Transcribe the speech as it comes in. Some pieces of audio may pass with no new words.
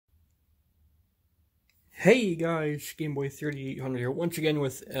Hey guys, Gameboy 3800 here, once again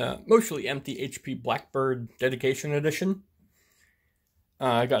with mostly empty HP Blackbird Dedication Edition.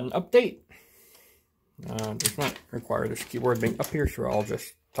 I got an update. Does not require this keyboard being up here, so I'll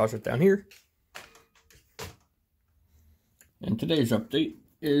just toss it down here. And today's update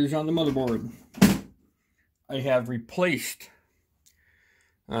is on the motherboard. I have replaced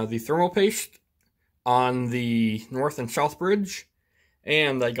the thermal paste on the north and south bridge,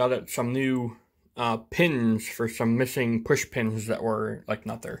 and I got it some new pins for some missing push pins that were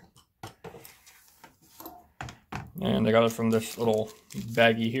not there. And I got it from this little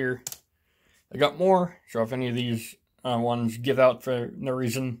baggie here. I got more, so if any of these ones give out for no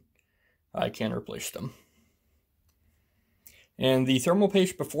reason, I can replace them. And the thermal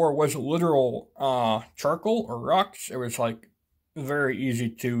paste before was literal charcoal or rocks. It was very easy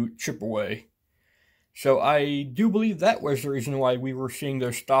to chip away. So I do believe that was the reason why we were seeing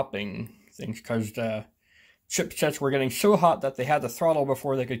those stopping things, because the chipsets were getting so hot that they had to throttle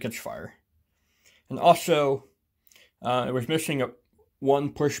before they could catch fire. And also, it was missing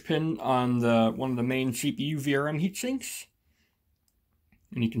one push pin on one of the main CPU VRM heatsinks.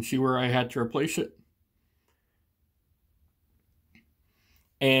 And you can see where I had to replace it.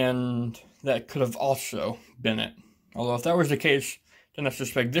 And that could have also been it. Although if that was the case, then I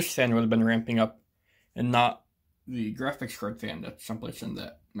suspect this fan would have been ramping up and not the graphics card fan that's someplace in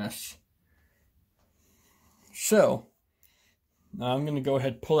that mess. So, now I'm going to go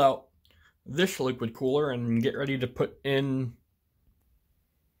ahead and pull out this liquid cooler and get ready to put in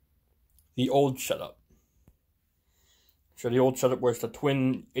the old setup. So the old setup was the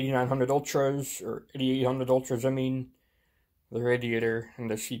twin 8900 Ultras, or 8800 Ultras I mean, the radiator and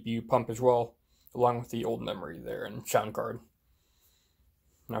the CPU pump as well, along with the old memory there and sound card.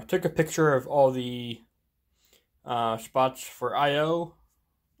 Now I took a picture of all the spots for I/O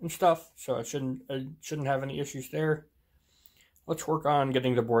and stuff, so I shouldn't have any issues there. Let's work on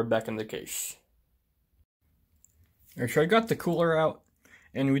getting the board back in the case. Alright, so I got the cooler out,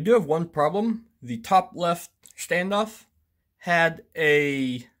 and we do have one problem. The top left standoff had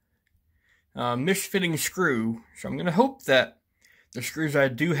a misfitting screw, so I'm going to hope that the screws I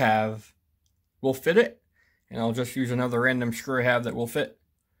do have will fit it, and I'll just use another random screw I have that will fit.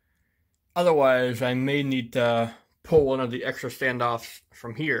 Otherwise, I may need to pull one of the extra standoffs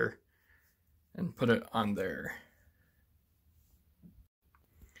from here and put it on there.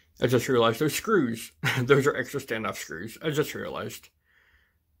 I just realized those screws, those are extra standoff screws. I just realized.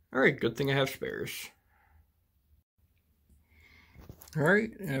 Alright, good thing I have spares.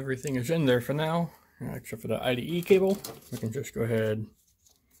 Alright, everything is in there for now, except for the IDE cable. We can just go ahead and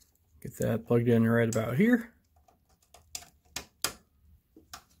get that plugged in right about here.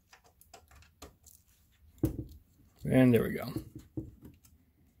 And there we go.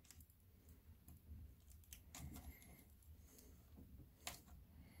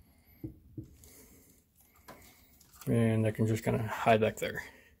 And I can just kind of hide back there.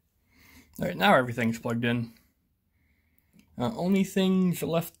 Alright, now everything's plugged in. Only things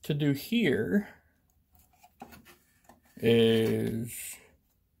left to do here is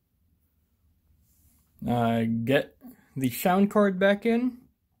get the sound card back in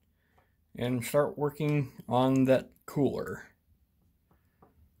and start working on that cooler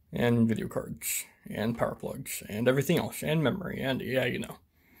and video cards and power plugs and everything else and memory and yeah, you know.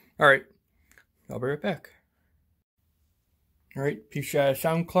 Alright, I'll be right back. Alright, PCI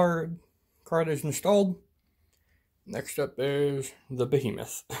sound card is installed. Next up is the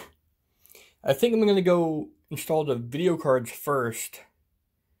behemoth. I think I'm going to go install the video cards first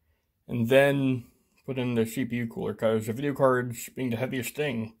and then put in the CPU cooler, because the video cards being the heaviest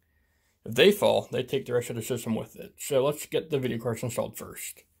thing, if they fall, they take the rest of the system with it. So let's get the video cards installed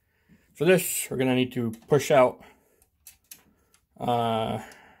first. For this, we're going to need to push out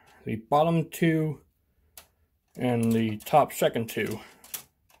the bottom two and the top second two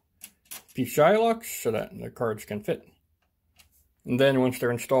PCI locks so that the cards can fit. And then once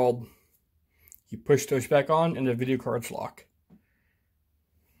they're installed, you push those back on and the video cards lock.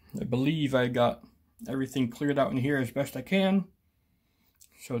 I believe I got everything cleared out in here as best I can.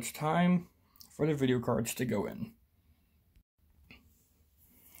 So it's time for the video cards to go in.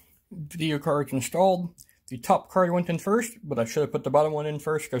 Video cards installed. The top card went in first, but I should have put the bottom one in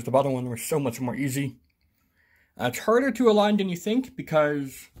first because the bottom one was so much more easy. It's harder to align than you think,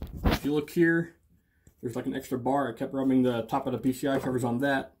 because if you look here, there's like an extra bar. I kept rubbing the top of the PCI covers on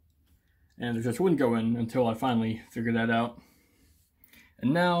that, and it just wouldn't go in until I finally figured that out.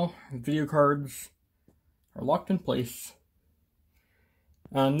 And now, video cards are locked in place.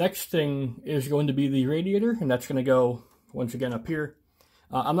 Next thing is going to be the radiator, and that's going to go once again up here.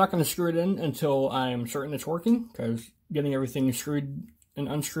 I'm not going to screw it in until I'm certain it's working, because getting everything screwed and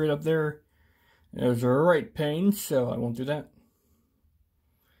unscrewed up there is a right pain, so I won't do that.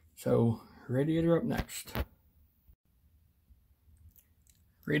 So, radiator up next.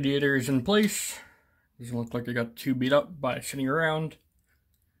 Radiator is in place. Doesn't look like I got too beat up by sitting around.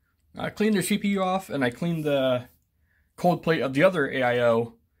 I cleaned the CPU off, and I cleaned the cold plate of the other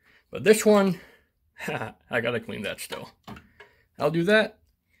AIO, but this one, I gotta clean that still. I'll do that,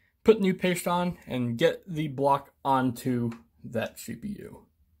 put new paste on, and get the block onto that CPU.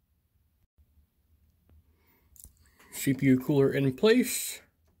 CPU cooler in place.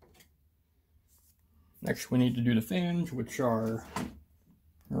 Next we need to do the fans, which are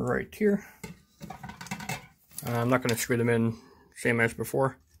right here. I'm not going to screw them in same as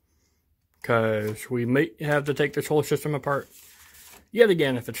before, because we may have to take this whole system apart yet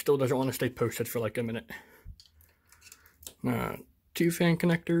again if it still doesn't want to stay posted for like a minute. 2 fan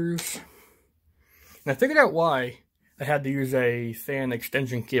connectors. And I figured out why I had to use a fan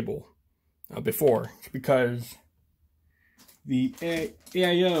extension cable before. It's because the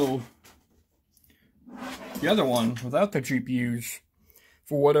AIO, the other one without the GPUs,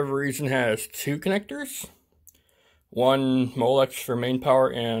 for whatever reason has 2 connectors. One Molex for main power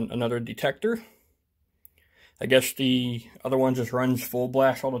and another detector. I guess the other one just runs full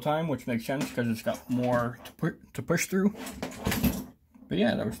blast all the time, which makes sense because it's got more to push through. But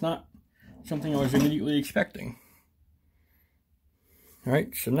yeah, that was not something I was immediately expecting.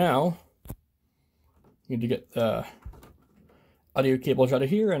 Alright, so now need to get the audio cables out of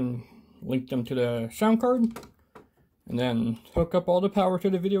here and link them to the sound card, and then hook up all the power to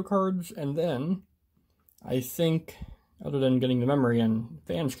the video cards, and then I think, other than getting the memory and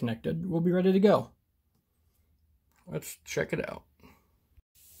fans connected, we'll be ready to go. Let's check it out.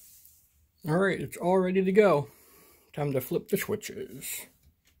 Alright, it's all ready to go. Time to flip the switches.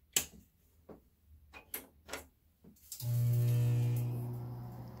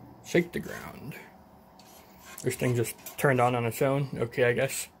 Shake the ground. This thing just turned on its own. Okay, I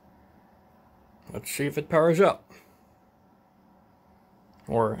guess. Let's see if it powers up.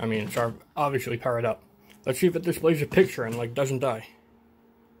 Or, I mean, it's obviously powered up. Let's see if it displays a picture and, like, doesn't die.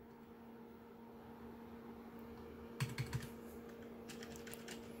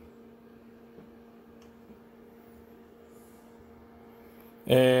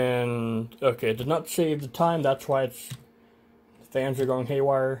 And, okay, it did not save the time. That's why the fans are going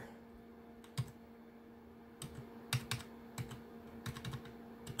haywire.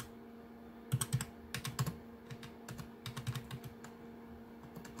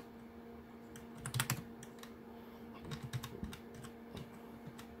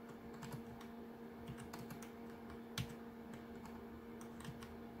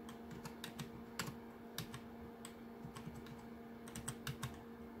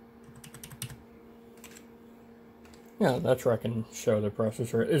 Yeah, that's where I can show the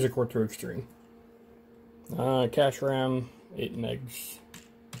processor. It is a Core 2 Extreme. Cache RAM, 8 megs.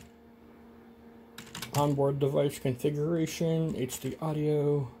 Onboard device configuration, HD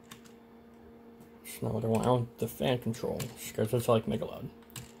audio. That's not what I want. I want the fan controls, because that's like mega loud.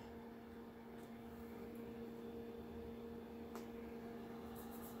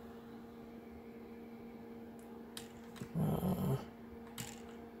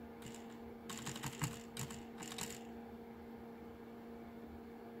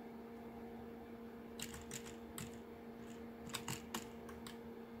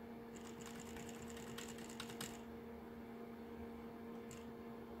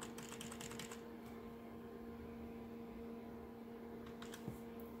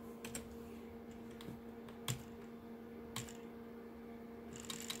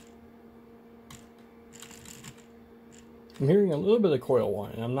 I'm hearing a little bit of coil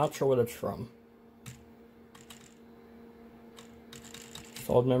whine, and I'm not sure what it's from.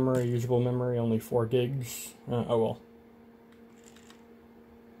 Solid memory, usable memory, only 4 gigs. Oh well.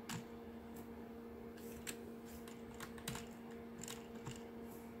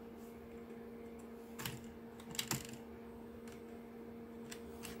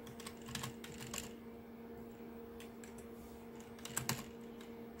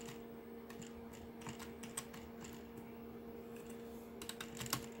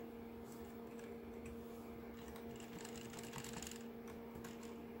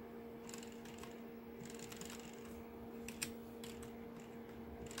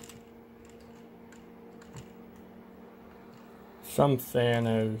 Some fan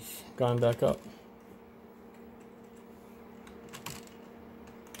has gone back up.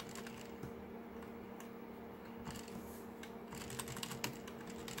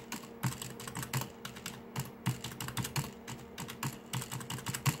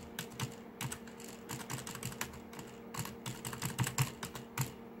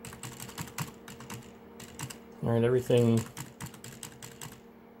 Alright, everything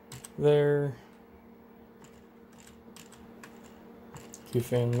there. Key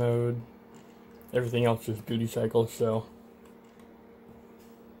fan mode. Everything else is duty cycle, so.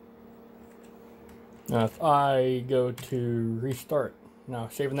 Now if I go to restart, now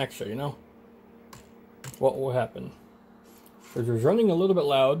save and exit, you know, what will happen? Because it's running a little bit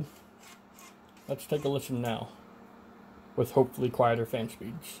loud. Let's take a listen now, with hopefully quieter fan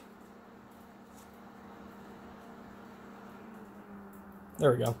speeds.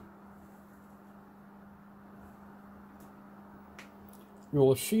 There we go. We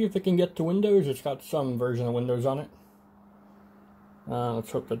will see if it can get to Windows. It's got some version of Windows on it.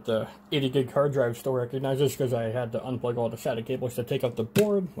 Let's hope that the 80 gig hard drive still recognizes, because I had to unplug all the SATA cables to take out the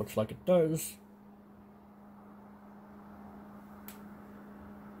board. Looks like it does.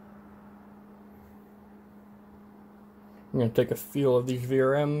 I'm going to take a feel of these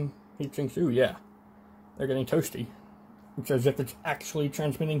VRM heatsinks. Ooh, yeah. They're getting toasty. It's as if it's actually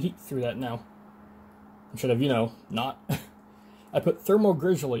transmitting heat through that now. Instead of, you know, not. I put Thermal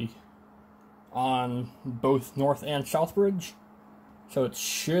Grizzly on both North and South Bridge. So it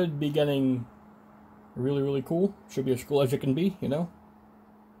should be getting really, really cool. Should be as cool as it can be, you know.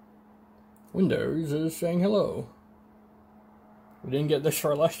 Windows is saying hello. We didn't get this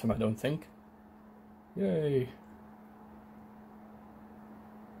far last time, I don't think. Yay.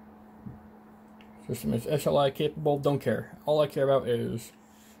 System is SLI capable, don't care. All I care about is,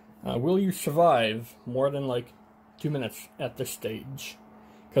 will you survive more than like 2 minutes at this stage?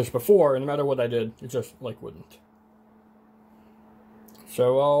 Because before, no matter what I did, it just like wouldn't.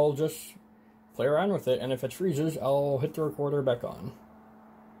 So I'll just play around with it, and if it freezes, I'll hit the recorder back on.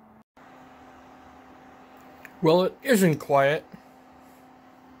 Well, it isn't quiet.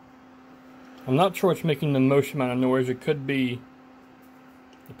 I'm not sure what's making the most amount of noise. It could be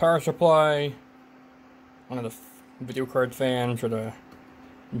the power supply, one of the video card fans, or the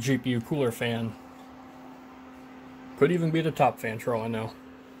GPU cooler fan. Could even be the top fan for all I know.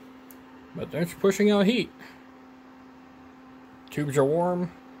 But that's pushing out heat. Tubes are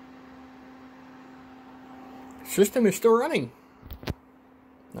warm. System is still running.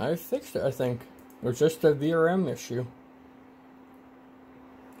 I fixed it, I think. It was just a VRM issue.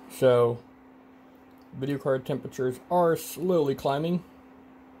 So, video card temperatures are slowly climbing.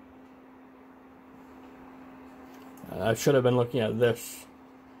 I should have been looking at this.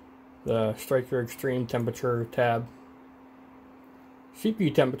 The Striker Extreme temperature tab.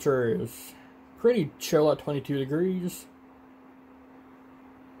 CPU temperature is pretty chill at 22 degrees.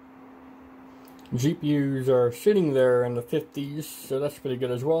 GPUs are sitting there in the 50s, so that's pretty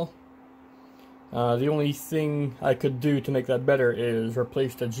good as well. The only thing I could do to make that better is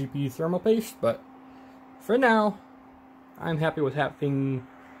replace the GPU thermal paste, but for now, I'm happy with having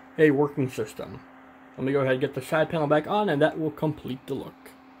a working system. Let me go ahead and get the side panel back on, and that will complete the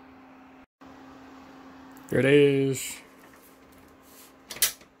look. Here it is.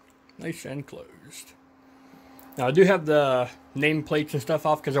 Nice and closed. Now I do have the nameplates and stuff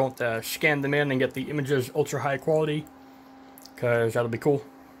off because I want to scan them in and get the images ultra high quality, because that'll be cool.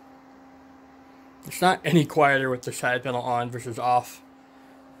 It's not any quieter with the side panel on versus off,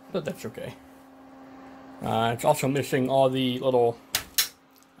 but that's okay. It's also missing all the little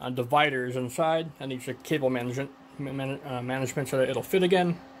dividers inside. That needs a cable management so that it'll fit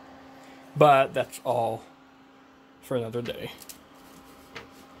again, but that's all for another day.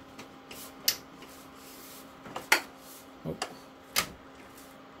 Oh.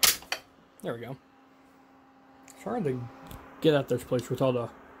 There we go. It's hard to get at this place with all the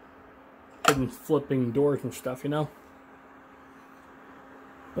hidden flipping doors and stuff, you know?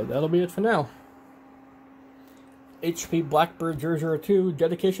 But that'll be it for now. HP Blackbird 002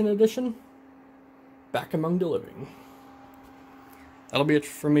 Dedication Edition. Back among the living. That'll be it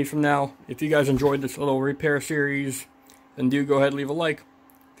for me from now. If you guys enjoyed this little repair series, then do go ahead and leave a like,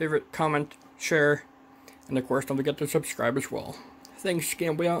 favorite, comment, share, and of course don't forget to subscribe as well. Thanks,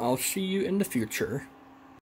 Gambia. I'll see you in the future.